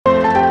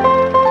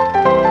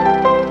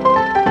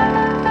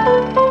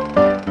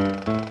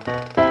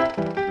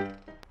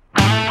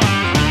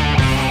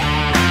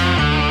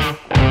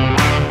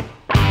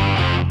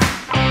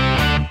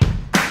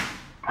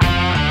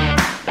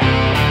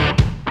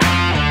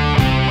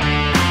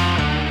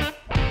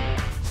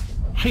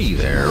Hey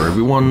there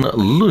everyone,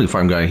 Looney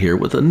Farm Guy here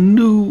with a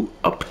new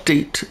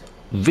update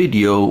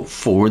video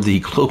for the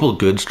Global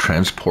Goods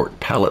Transport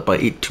Pallet by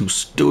FS22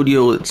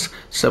 Studio. It's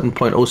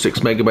 7.06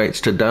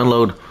 megabytes to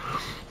download,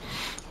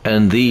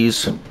 and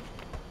these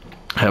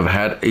have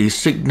had a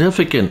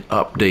significant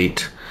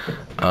update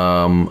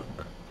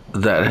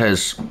that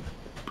has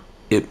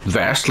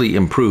vastly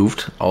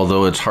improved,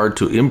 although it's hard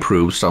to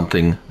improve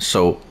something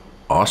so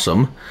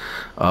awesome.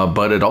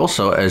 But it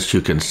also, as you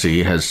can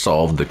see, has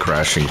solved the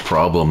crashing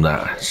problem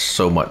that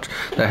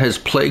has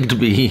plagued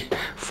me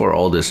for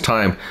all this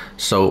time.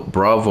 So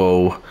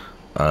bravo,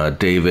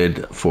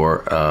 David,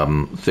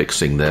 for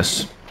fixing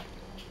this.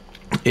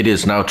 It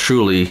is now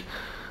truly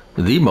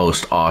the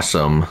most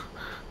awesome,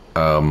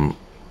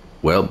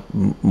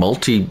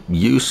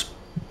 multi-use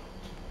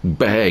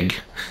bag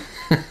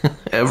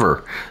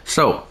ever.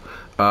 So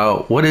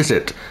what is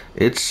it?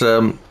 It's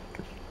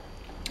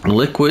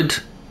liquid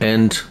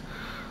and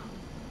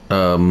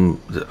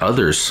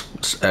others.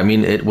 I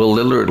mean, it will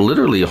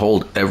literally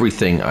hold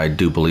everything, I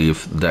do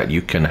believe, that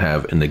you can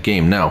have in the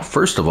game. Now,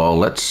 first of all,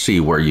 let's see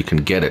where you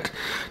can get it.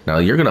 Now,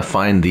 you're going to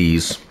find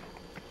these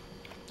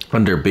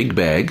under big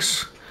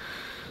bags,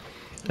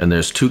 and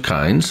there's two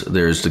kinds.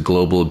 There's the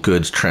Global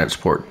Goods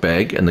Transport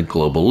Bag and the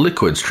Global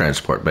Liquids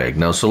Transport Bag.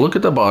 Now, so look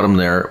at the bottom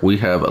there. We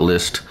have a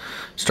list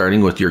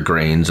starting with your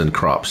grains and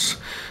crops,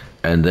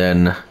 and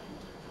then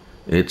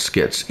it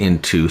gets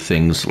into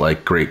things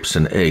like grapes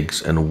and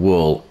eggs and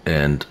wool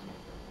and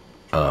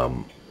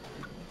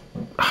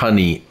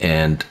honey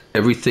and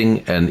everything,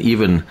 and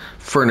even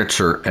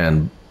furniture,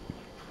 and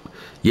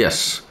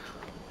yes,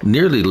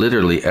 nearly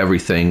literally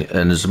everything.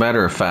 And as a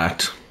matter of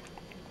fact,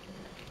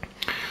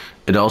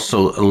 it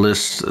also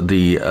lists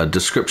the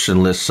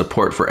description lists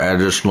support for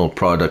additional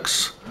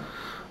products,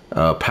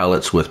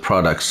 pallets with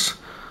products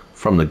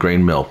from the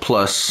grain mill,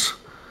 plus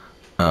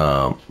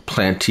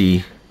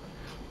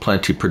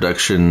Planty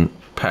production,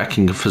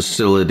 packing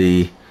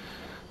facility,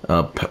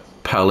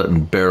 pallet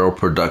and barrel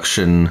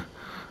production,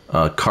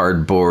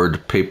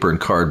 cardboard, paper and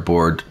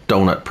cardboard,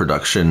 donut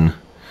production,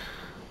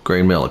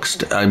 grain mill.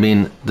 I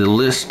mean, the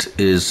list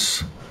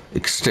is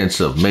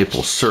extensive.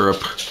 Maple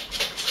syrup,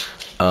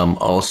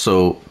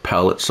 also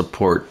pallet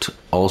support,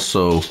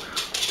 also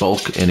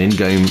bulk and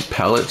in-game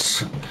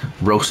pallets,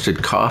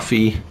 roasted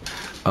coffee,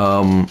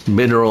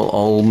 mineral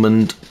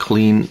almond,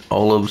 clean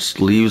olives,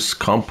 leaves,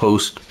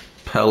 compost,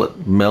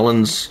 pallet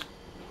melons,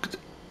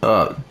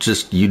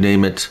 just you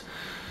name it.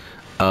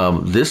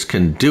 This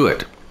can do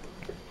it.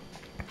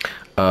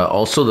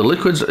 Also, the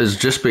liquids is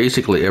just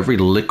basically every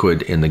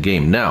liquid in the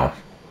game. Now,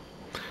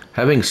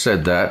 having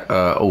said that,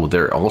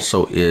 there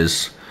also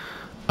is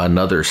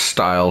another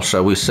style,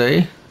 shall we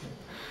say,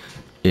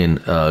 in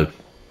a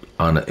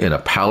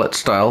pallet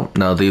style.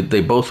 Now,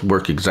 they both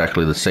work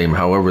exactly the same.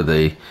 However,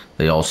 they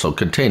also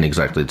contain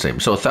exactly the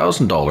same. So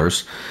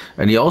 $1,000,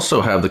 and you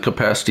also have the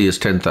capacity is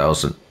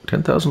 10,000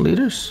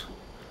 liters.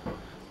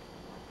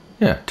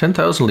 Yeah,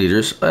 10,000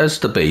 liters as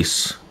the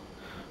base,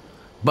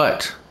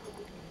 but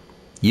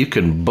you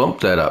can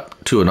bump that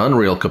up to an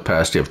unreal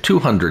capacity of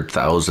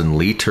 200,000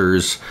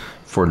 liters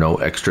for no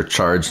extra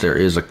charge. There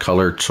is a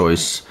color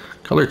choice.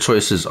 Color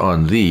choices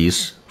on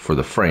these for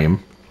the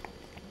frame,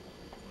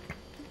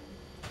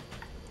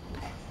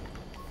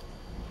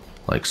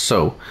 like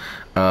so.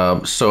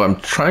 So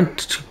I'm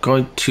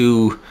going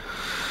to.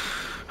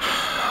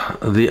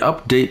 The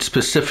update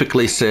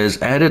specifically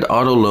says added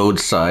auto load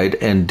side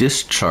and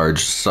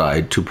discharge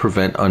side to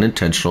prevent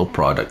unintentional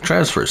product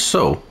transfers.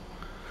 So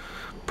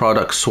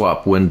product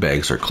swap when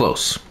bags are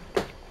close.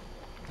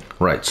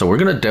 Right, so we're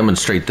going to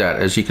demonstrate that.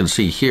 As you can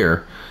see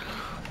here,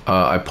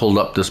 I pulled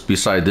up this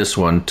beside this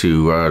one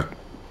to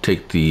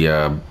take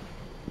the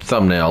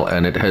thumbnail,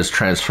 and it has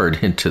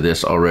transferred into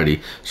this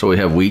already. So we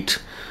have wheat,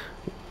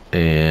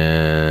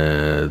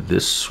 and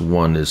this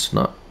one is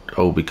not.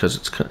 Oh, because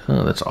it's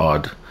that's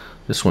odd.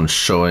 This one's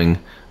showing,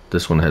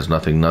 this one has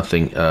nothing.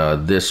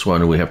 This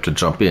one we have to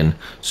jump in.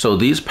 So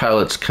these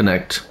pallets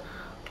connect.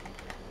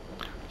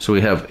 So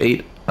we have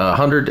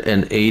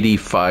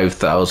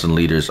 185,000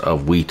 liters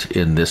of wheat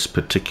in this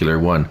particular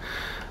one.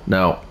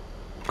 Now,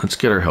 let's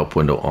get our help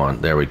window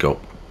on. There we go.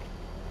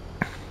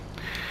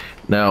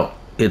 Now,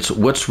 it's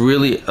what's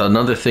really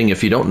another thing,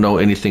 if you don't know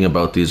anything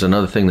about these,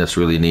 another thing that's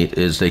really neat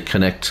is they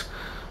connect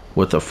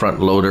with a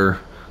front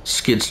loader,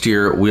 skid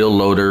steer, wheel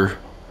loader.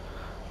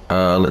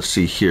 Let's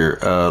see here.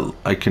 I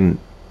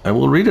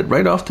will read it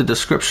right off the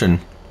description.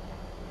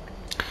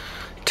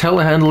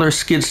 Telehandler,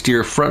 skid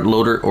steer, front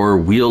loader, or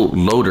wheel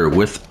loader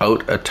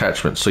without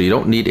attachment. So you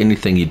don't need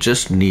anything. You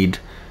just need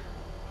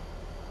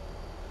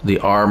the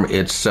arm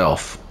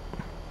itself.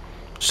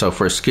 So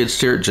for a skid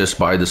steer, just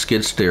buy the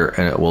skid steer,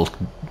 and it will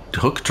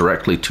hook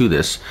directly to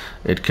this.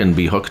 It can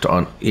be hooked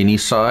on any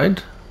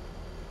side.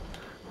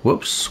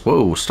 Whoops.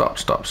 Whoa. Stop.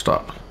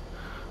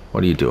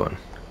 What are you doing?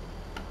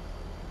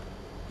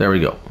 There we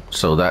go.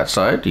 So that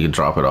side, you can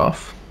drop it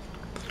off.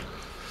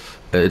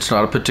 It's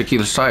not a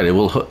particular side. It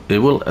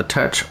will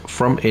attach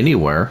from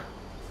anywhere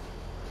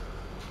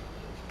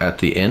at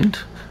the end.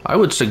 I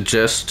would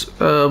suggest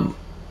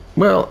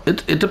Well,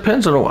 it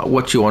depends on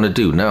what you want to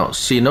do. Now,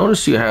 see,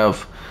 notice you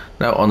have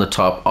now on the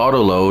top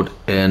auto load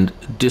and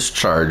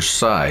discharge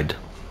side.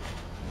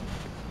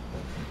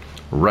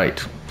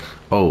 Right.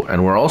 Oh,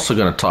 and we're also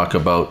going to talk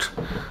about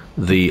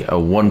the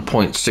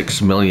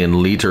 1.6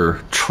 million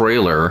liter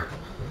trailer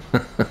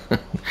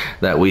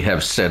that we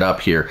have set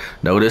up here.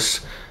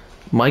 Notice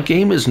my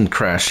game isn't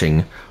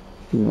crashing.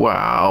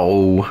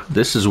 Wow,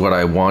 this is what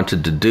I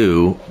wanted to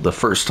do the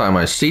first time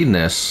I seen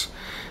this,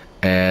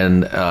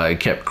 and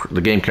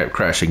the game kept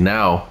crashing.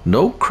 Now,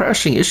 no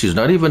crashing issues,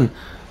 not even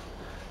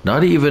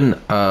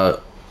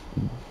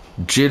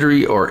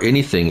jittery or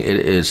anything. It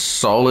is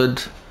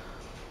solid.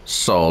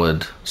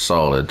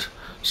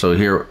 So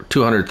here,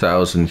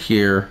 200,000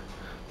 here,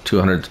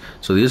 200.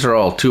 So these are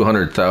all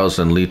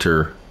 200,000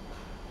 liter,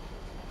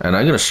 and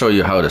I'm going to show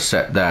you how to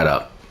set that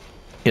up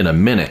in a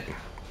minute.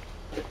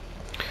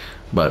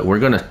 But we're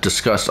going to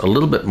discuss a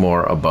little bit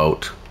more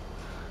about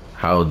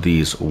how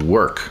these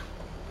work.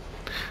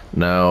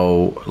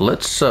 Now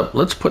let's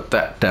put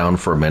that down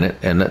for a minute,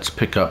 and let's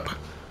pick up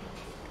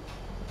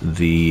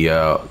the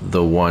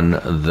one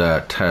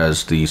that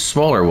has the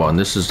smaller one.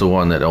 This is the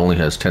one that only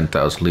has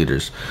 10,000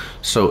 liters.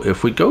 So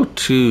if we go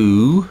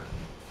to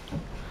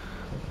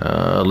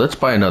let's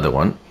buy another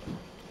one.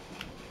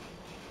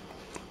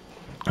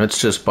 Let's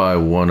just buy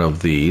one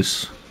of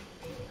these,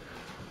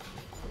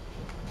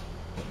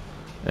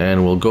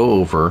 and we'll go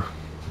over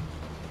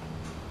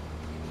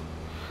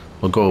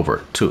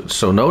to.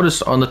 So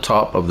notice on the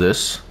top of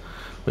this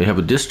we have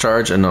a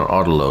discharge and an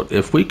auto load.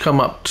 If we come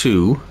up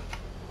to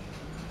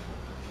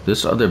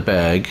this other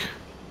bag,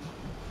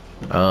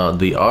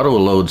 the auto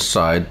load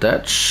side,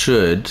 that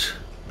should,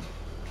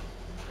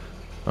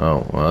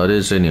 oh well, it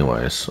is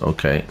anyways.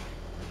 Okay,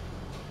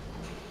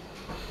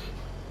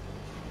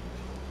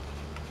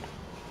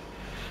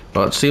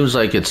 well, it seems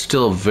like it's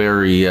still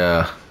very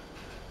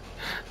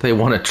they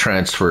want to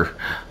transfer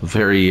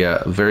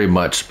very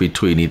much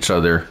between each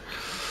other,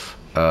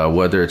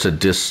 whether it's a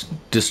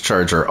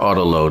discharge or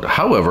auto load.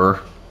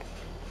 However,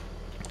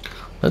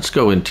 let's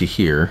go into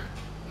here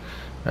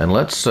and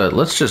let's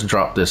just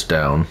drop this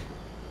down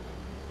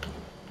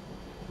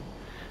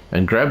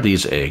and grab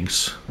these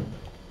eggs.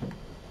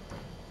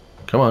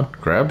 Come on,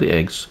 grab the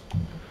eggs.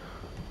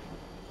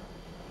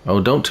 Oh,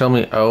 don't tell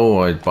me, oh,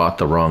 I bought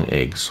the wrong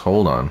eggs.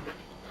 Hold on.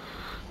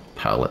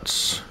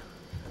 Pallets.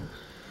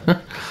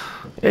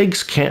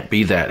 Eggs can't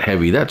be that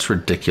heavy. That's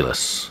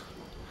ridiculous.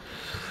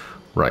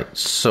 Right,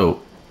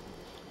 so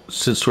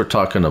since we're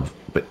talking of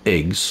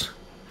eggs,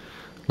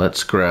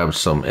 let's grab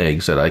some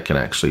eggs that I can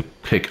actually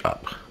pick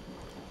up.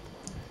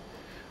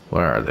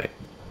 Where are they?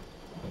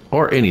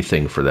 Or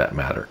anything for that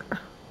matter.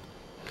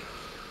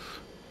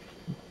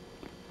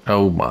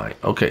 Oh my.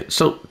 Okay,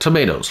 so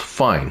tomatoes.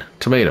 Fine.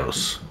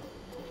 Tomatoes.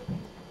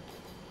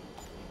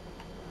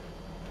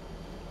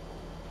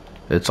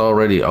 It's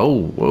already,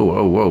 oh,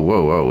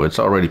 whoa. It's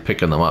already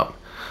picking them up.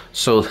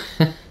 So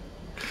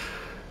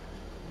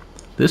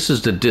this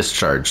is the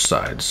discharge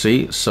side.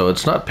 See? So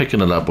it's not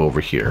picking it up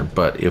over here.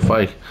 But if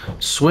I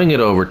swing it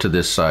over to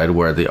this side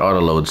where the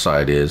auto load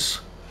side is,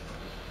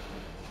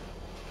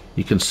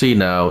 you can see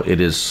now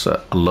it is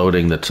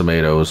loading the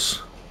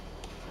tomatoes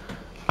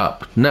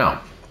up.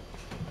 Now,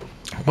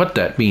 what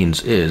that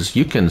means is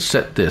you can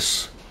set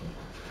this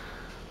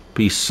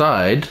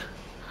beside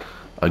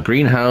a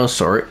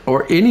greenhouse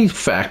or any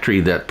factory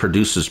that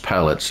produces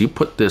pallets. You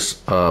put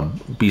this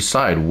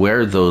beside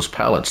where those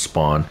pallets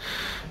spawn,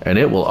 and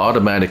it will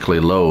automatically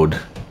load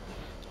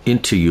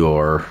into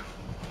your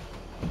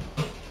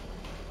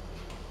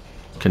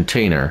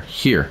container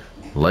here,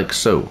 like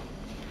so.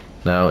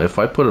 Now, if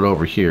I put it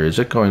over here, is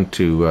it going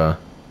to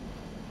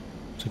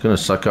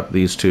suck up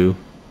these two?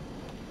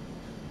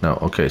 No.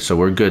 Okay, so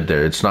we're good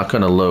there. It's not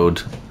going to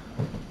load.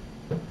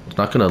 It's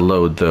not going to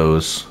load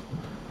those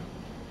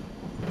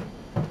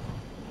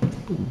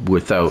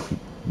without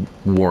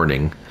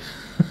warning.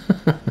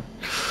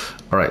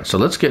 All right, so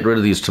let's get rid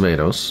of these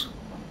tomatoes,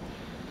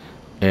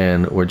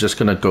 and we're just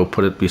going to go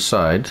put it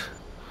beside.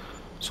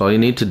 So all you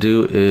need to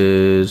do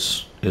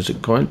is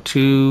it going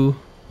to?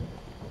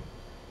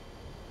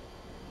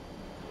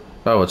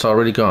 Oh, it's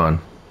already gone.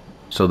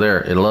 So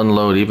there, it'll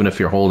unload. Even if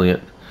you're holding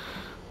it,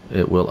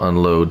 it will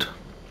unload.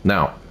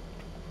 Now,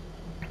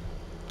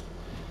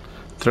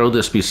 throw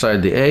this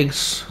beside the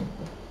eggs,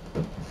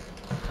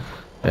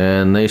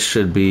 and they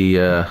should be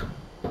there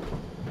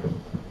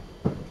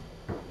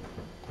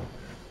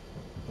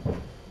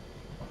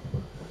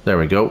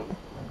we go.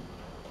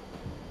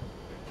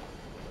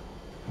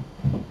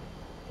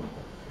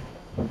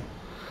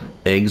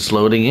 Eggs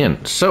loading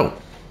in. So,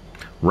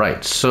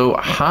 right, so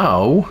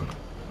how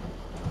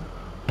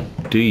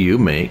do you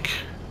make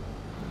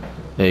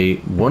a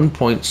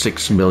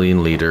 1.6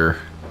 million liter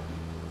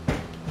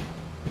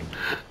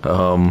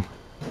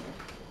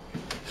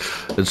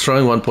it's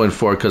showing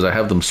 1.4 because I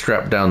have them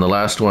strapped down. The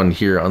last one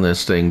here on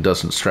this thing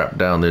doesn't strap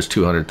down. There's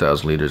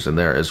 200,000 liters in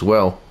there as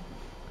well.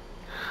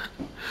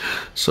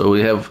 So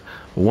we have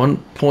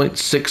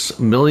 1.6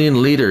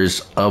 million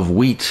liters of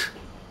wheat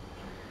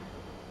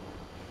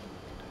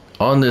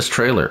on this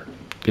trailer.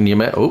 Can you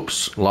imagine?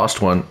 Oops,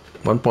 lost one.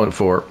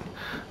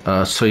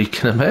 1.4. So you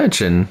can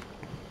imagine,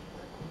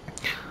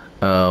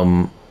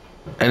 and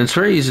it's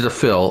very easy to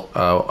fill.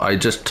 I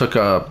just took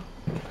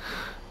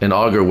an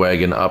auger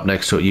wagon up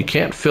next to it. You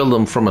can't fill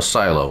them from a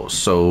silo.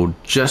 So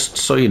just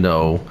so you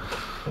know,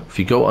 if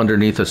you go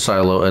underneath a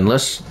silo,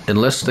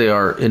 unless they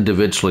are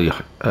individually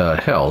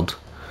held,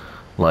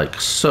 like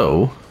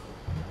so.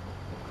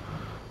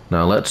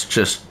 Now let's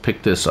just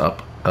pick this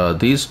up.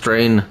 These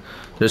drain,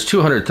 there's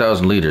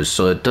 200,000 liters,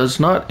 so it does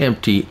not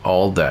empty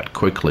all that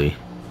quickly.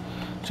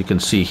 As you can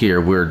see here,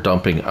 we're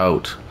dumping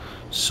out,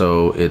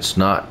 so it's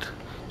not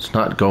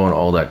going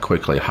all that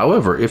quickly.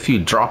 However, if you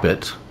drop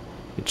it,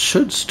 it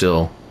should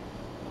still.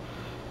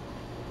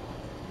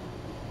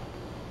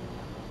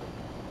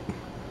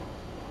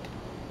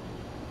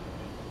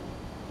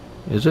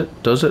 Is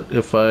it? Does it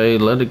if I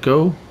let it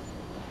go?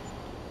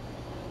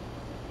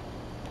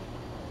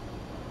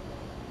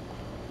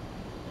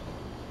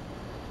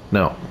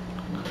 No.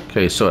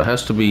 Okay, so it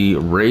has to be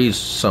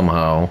raised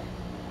somehow.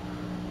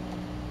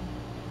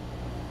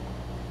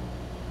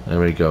 There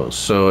we go.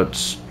 So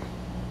it's,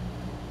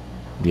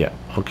 yeah,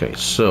 okay,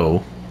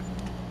 so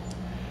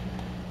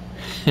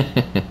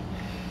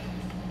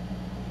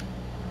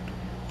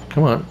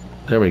come on,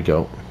 there we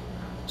go.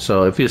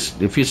 So if you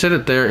set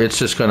it there, it's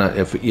just gonna,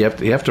 if you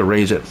have to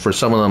raise it. For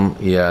some of them,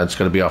 yeah, it's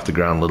gonna be off the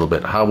ground a little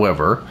bit.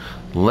 However,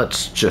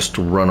 let's just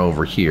run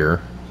over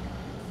here.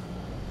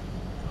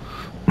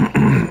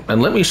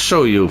 And let me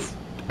show you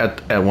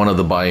at one of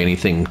the buy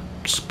anything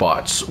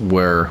spots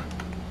where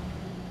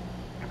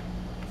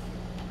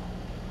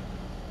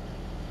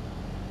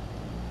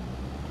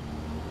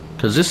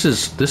because this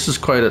is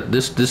quite a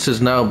this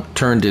has now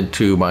turned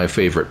into my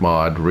favorite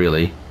mod,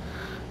 really,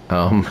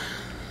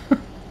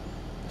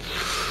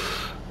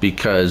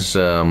 because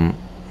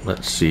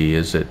let's see,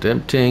 is it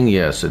emptying?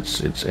 Yes,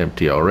 it's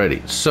empty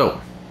already. So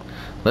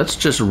let's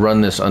just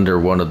run this under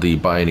one of the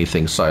buy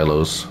anything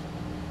silos.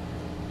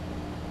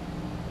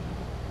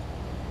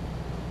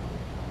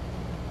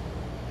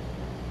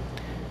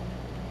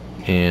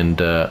 And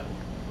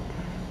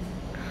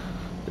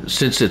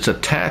since it's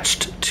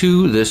attached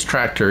to this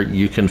tractor,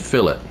 you can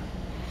fill it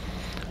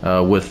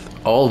with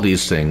all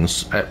these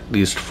things. At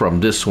least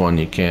from this one,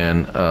 you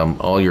can.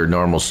 All your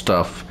normal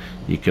stuff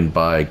you can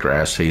buy: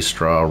 grass, hay,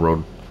 straw,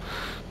 road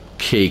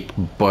cake,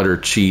 butter,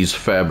 cheese,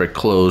 fabric,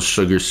 clothes,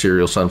 sugar,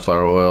 cereal,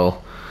 sunflower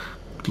oil,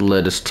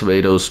 lettuce,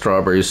 tomatoes,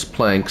 strawberries,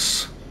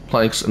 planks,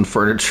 and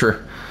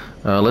furniture.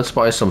 Let's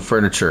buy some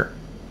furniture.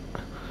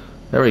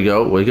 There we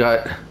go. We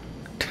got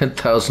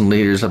 10,000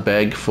 liters, a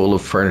bag full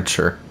of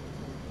furniture.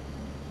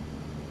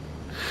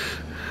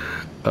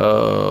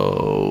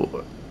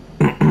 Oh.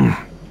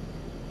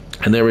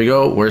 And there we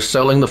go. We're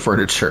selling the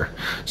furniture.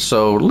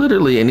 So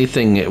literally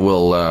anything it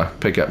will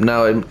pick up.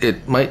 Now you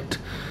might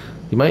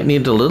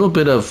need a little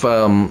bit of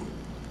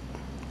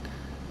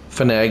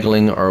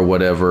finagling or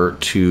whatever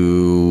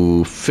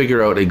to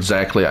figure out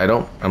exactly.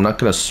 I'm not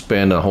going to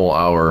spend a whole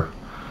hour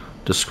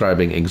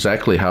describing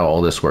exactly how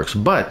all this works,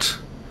 but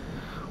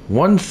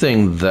one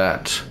thing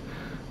that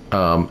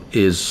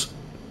is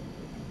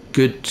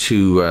good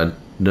to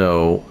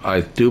know, I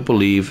do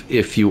believe,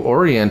 if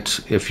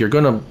you're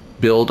going to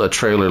build a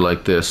trailer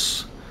like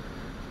this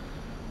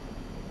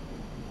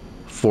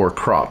for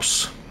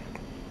crops,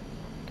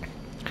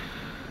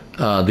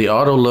 the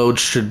auto load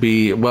should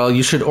be, well,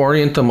 you should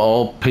orient them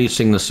all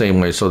facing the same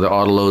way. So the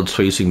auto load's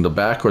facing the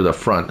back or the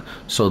front,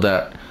 so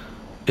that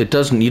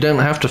you don't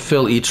have to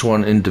fill each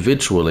one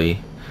individually,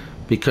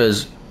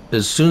 because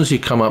as soon as you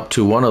come up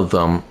to one of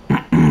them,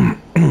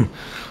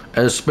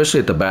 especially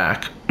at the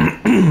back,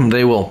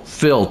 they will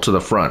fill to the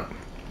front.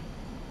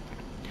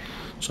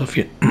 So if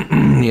you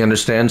you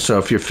understand, so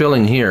if you're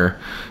filling here,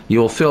 you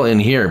will fill in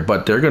here,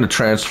 but they're going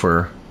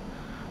to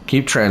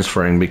keep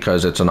transferring,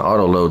 because it's an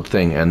auto load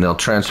thing, and they'll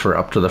transfer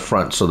up to the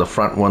front. So the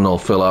front one will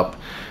fill up,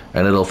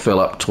 and it'll fill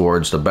up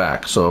towards the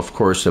back. So of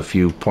course, if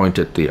you point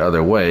it the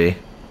other way,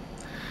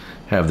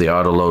 have the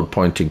auto load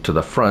pointing to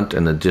the front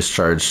and the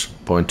discharge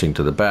pointing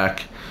to the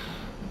back,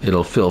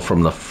 it'll fill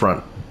from the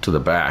front to the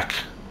back.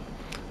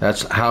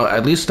 That's how,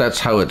 at least that's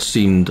how it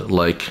seemed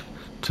like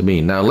to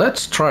me. Now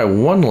let's try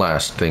one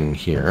last thing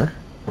here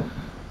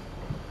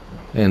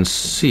and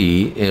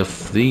see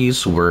if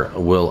these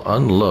will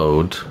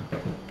unload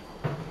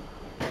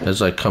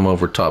as I come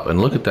over top. And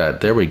look at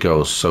that, there we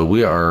go. So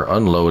we are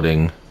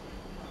unloading,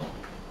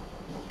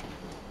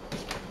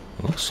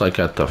 looks like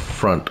at the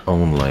front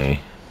only.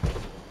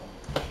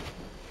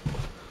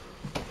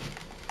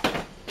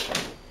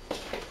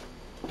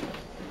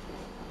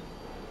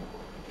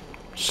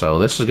 So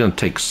this is going to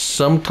take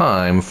some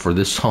time for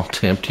this all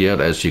to empty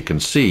out, as you can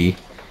see.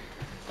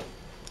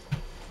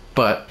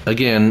 But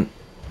again,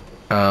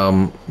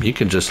 you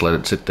can just let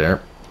it sit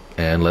there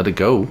and let it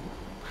go.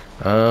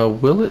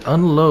 Will it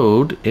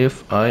unload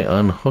if I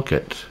unhook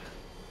it?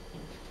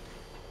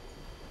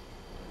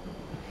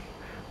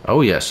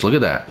 Oh yes, look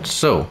at that.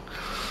 So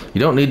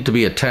you don't need to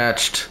be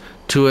attached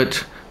to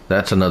it.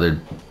 That's another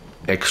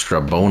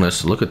extra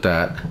bonus. Look at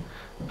that.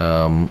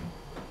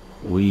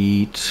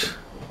 Wheat.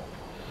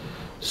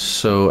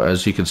 So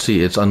as you can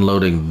see, it's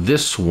unloading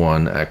this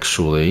one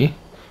actually,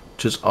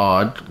 which is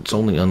odd. It's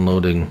only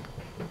unloading.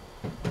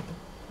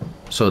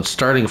 So it's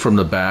starting from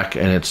the back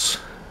and it's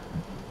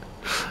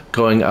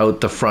going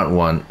out the front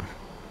one.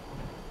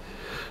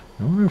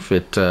 I wonder if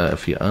it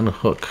if you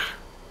unhook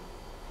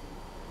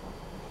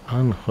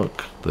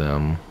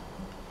them.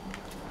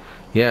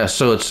 Yeah,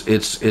 so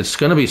it's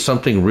going to be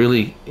something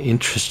really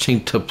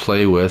interesting to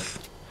play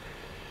with.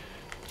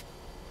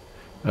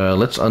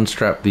 Let's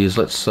unstrap these.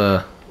 Let's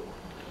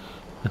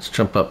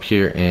jump up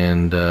here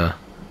and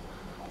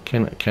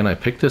can I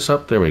pick this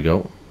up? There we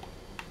go.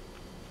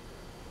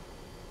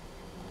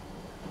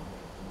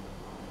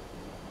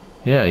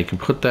 Yeah, you can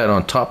put that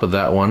on top of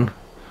that one.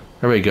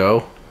 There we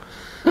go.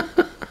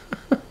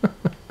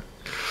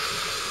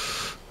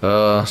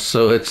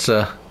 So it's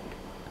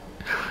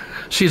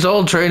she's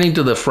all training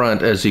to the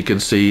front, as you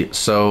can see.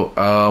 So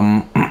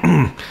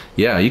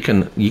yeah, you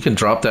can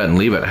drop that and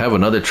leave it. Have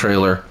another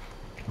trailer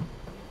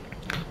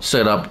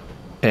set up,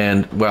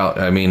 and well,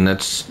 I mean,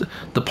 that's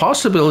the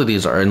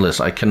possibilities are endless.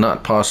 I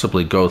cannot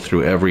possibly go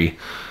through every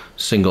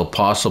single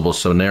possible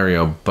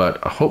scenario, but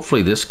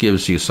hopefully this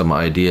gives you some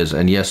ideas.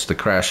 And yes, the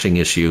crashing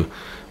issue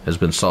has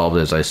been solved,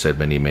 as I said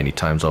many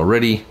times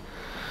already.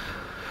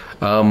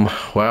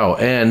 Wow,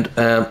 and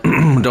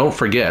don't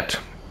forget,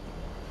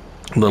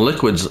 the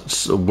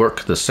liquids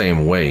work the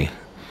same way.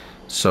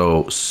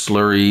 So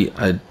slurry,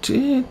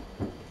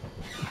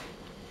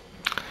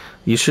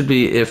 you should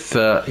be,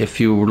 if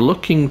you were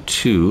looking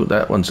to,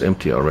 that one's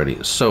empty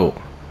already. So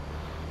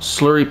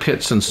slurry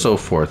pits and so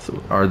forth,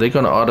 are they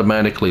going to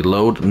automatically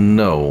load?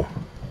 No.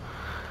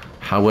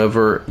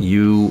 However,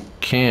 you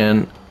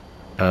can,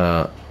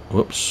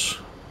 whoops,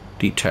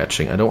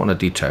 detaching. I don't want to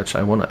detach,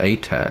 I want to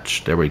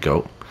attach. There we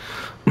go.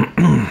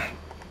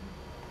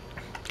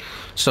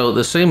 So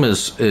the same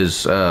is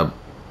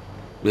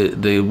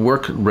they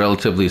work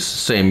relatively the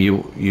same.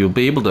 You'll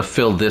be able to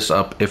fill this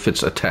up if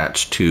it's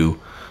attached to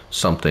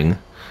something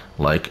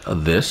like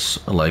this,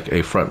 like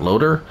a front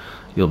loader.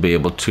 You'll be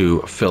able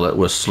to fill it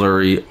with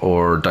slurry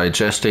or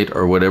digestate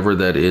or whatever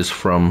that is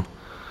from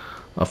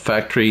a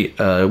factory.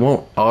 It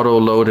won't auto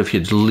load if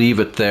you leave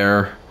it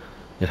there.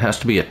 It has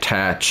to be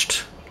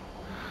attached.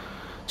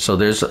 So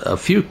there's a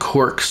few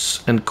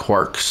quirks and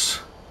quarks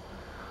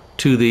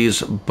to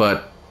these,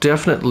 but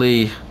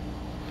definitely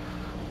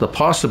the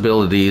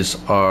possibilities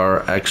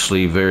are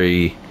actually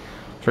very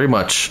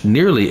much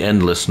nearly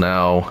endless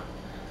now.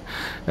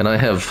 And I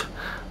have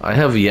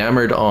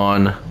yammered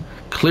on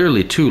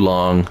clearly too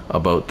long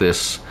about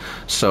this,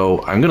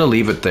 so I'm gonna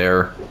leave it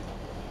there.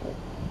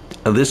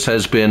 This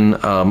has been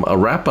a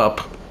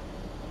wrap-up,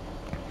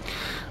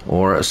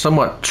 or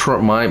somewhat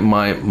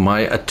my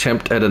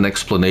attempt at an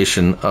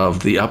explanation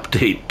of the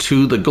update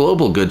to the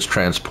global goods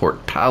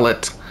transport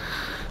pallet,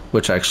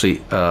 which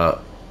actually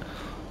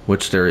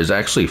which there is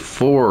actually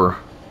 4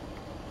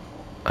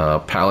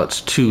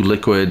 pallets, 2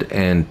 liquid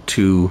and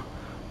 2,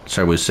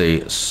 shall we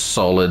say,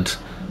 solid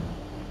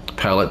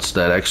pallets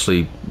that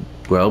actually,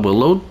 well, will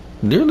load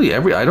nearly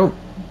every. I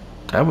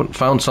haven't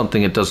found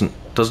something it doesn't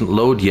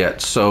load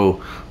yet.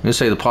 So I'm gonna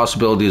say the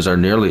possibilities are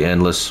nearly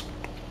endless.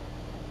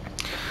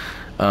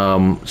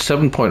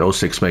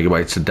 7.06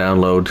 megabytes to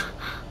download.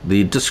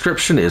 The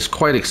description is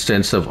quite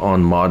extensive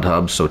on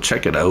ModHub, so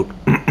check it out.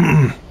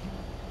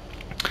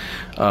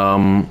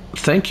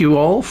 Thank you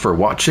all for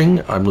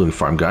watching. I'm Looney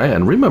Farm Guy,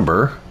 and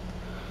remember,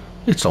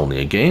 it's only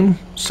a game.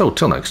 So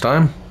till next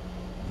time,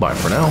 bye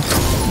for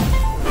now.